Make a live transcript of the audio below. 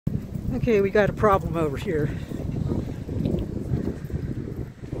Okay, we got a problem over here.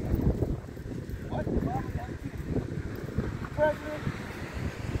 What? President?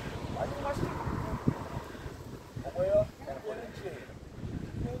 Why you watching? Oh, well, and put in jail.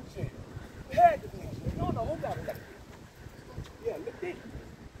 In jail. We had to be in jail. You don't know who got elected. Yeah, look dick.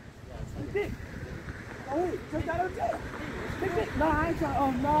 Look dick. Oh, wait, just got out of jail. Look dick. No, I ain't trying.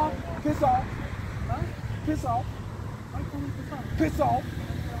 Oh, no. Piss off. Huh? Piss off. Piss off.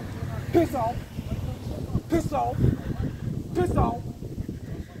 Piss off. Piss off. Piss off.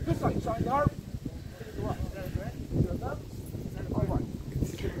 Piss off. You trying to hurt? All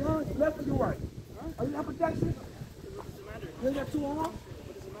right. Left or your right? Are you ambidextrous? You ain't got two arms?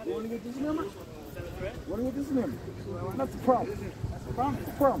 You want to get dismembered? Want to get dismembered? That's the problem. That's the problem. That's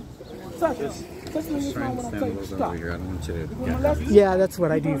the problem. Such thing is not what I'm telling you. Stop. Yeah, that's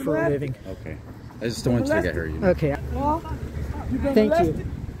what I do for a living. Okay. I just don't want you to get hurt. You know? Okay. Thank you.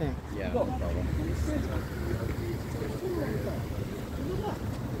 Thanks. Yeah, no problem.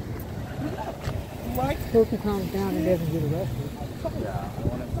 Hope he calms down and doesn't get arrested. Yeah, I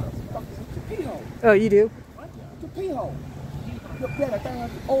want to. Oh, you do? The pee hole. Yeah, that thing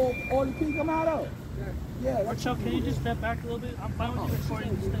all the pee come out of. Yeah. Marshall, can you just step back a little bit? I'm fine with you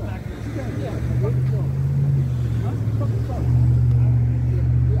recording. Just step back a little bit.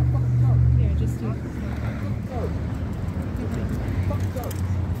 Yeah, just do.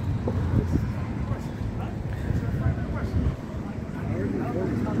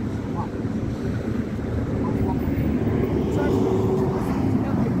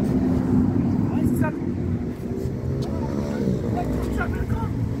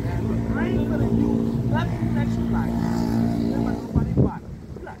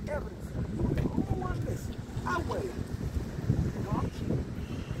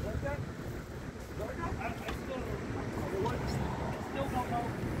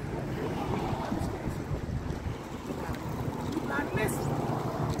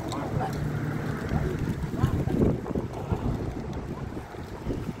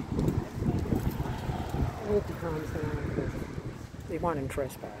 They want him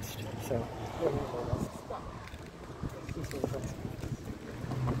trespassed, so.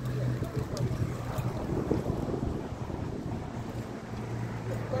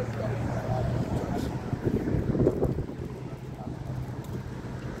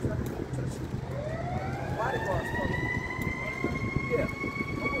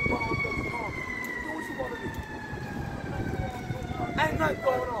 Ain't nothing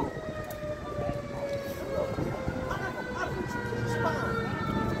going on.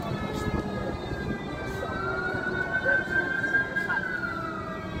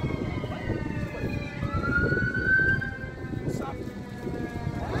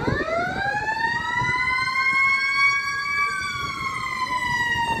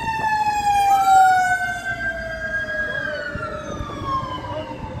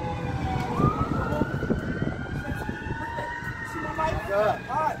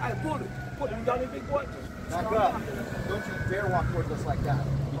 Pull it. You got any big boy? Back up. Don't you dare walk towards us like that.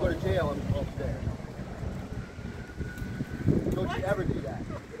 You go to jail and up there. Don't you ever do that.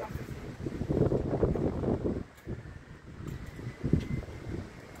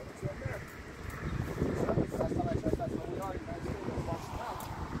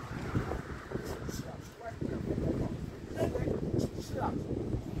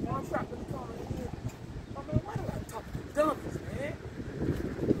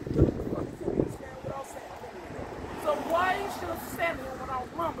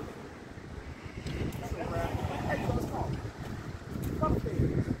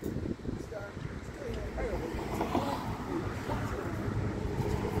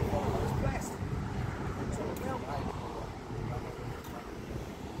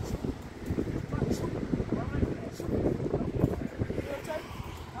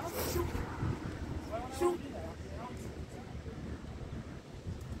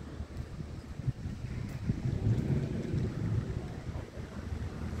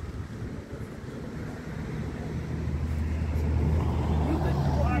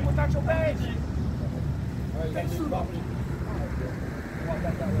 Your bag. All right, take suit off. Walk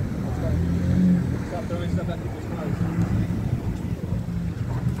back that way. Stop throwing stuff at people's cars.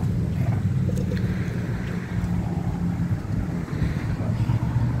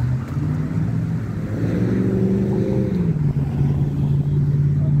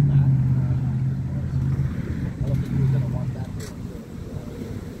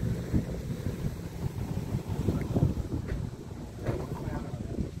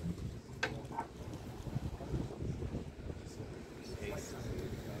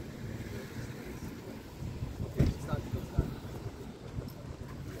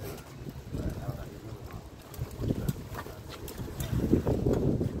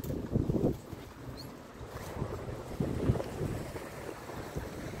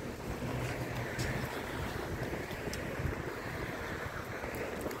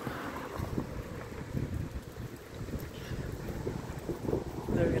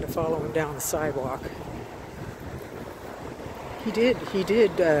 I'm gonna follow him down the sidewalk. He did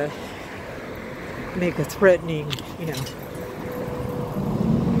make a threatening,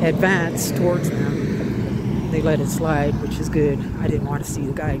 advance towards them. They let it slide, which is good. I didn't want to see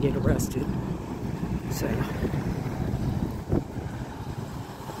the guy get arrested. So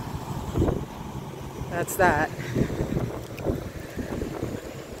that's that.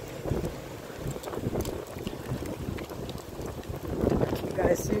 Talk to you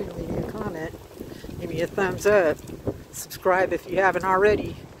guys soon. Leave me a comment. Give me a thumbs up. Subscribe if you haven't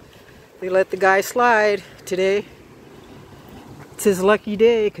already. They let the guy slide today. It's his lucky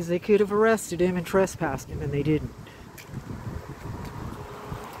day because they could have arrested him and trespassed him, and they didn't.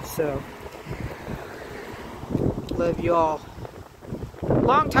 So, love you all.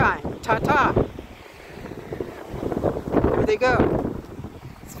 Long time. Ta-ta. Where they go?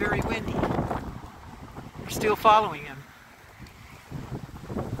 It's very windy. We're still following him.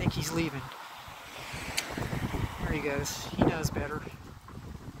 I think he's leaving. There he goes. He knows better.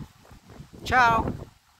 Ciao.